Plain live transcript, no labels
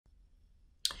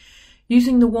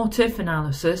Using the what if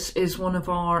analysis is one of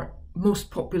our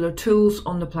most popular tools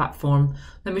on the platform.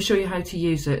 Let me show you how to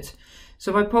use it.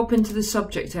 So if I pop into the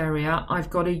subject area, I've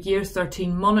got a year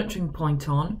 13 monitoring point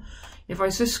on. If I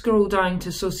just scroll down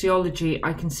to sociology,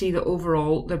 I can see that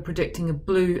overall they're predicting a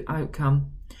blue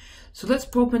outcome. So let's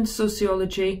pop into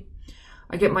sociology.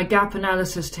 I get my gap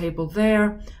analysis table there,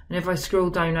 and if I scroll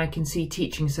down I can see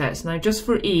teaching sets. Now just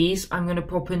for ease, I'm going to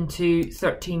pop into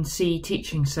 13C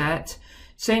teaching set,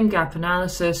 same gap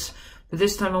analysis, but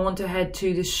this time I want to head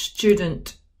to the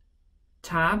student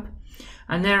tab,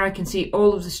 and there I can see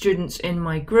all of the students in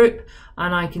my group,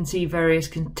 and I can see various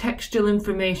contextual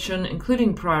information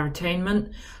including prior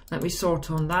attainment. Let me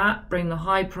sort on that, bring the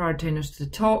high prior attainers to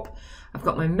the top. I've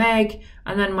got my MEG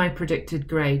and then my predicted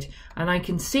grade, and I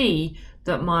can see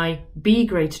that my B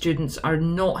grade students are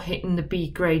not hitting the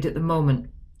B grade at the moment.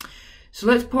 So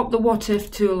let's pop the what if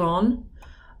tool on,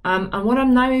 and what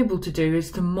I'm now able to do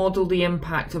is to model the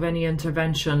impact of any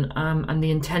intervention and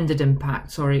the intended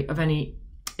impact, of any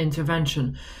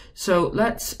intervention. So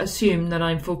let's assume that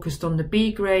I'm focused on the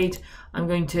B grade. I'm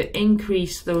going to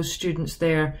increase those students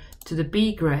there to the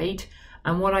B grade,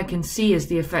 and what I can see is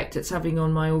the effect it's having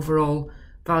on my overall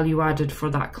value added for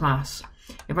that class.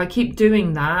 If I keep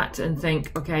doing that and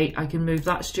think, okay, I can move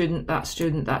that student, that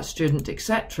student, that student,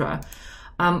 etc.,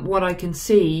 what I can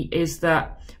see is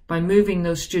that by moving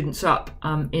those students up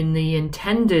in the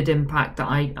intended impact that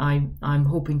I'm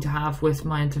hoping to have with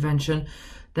my intervention,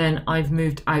 then I've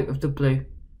moved out of the blue.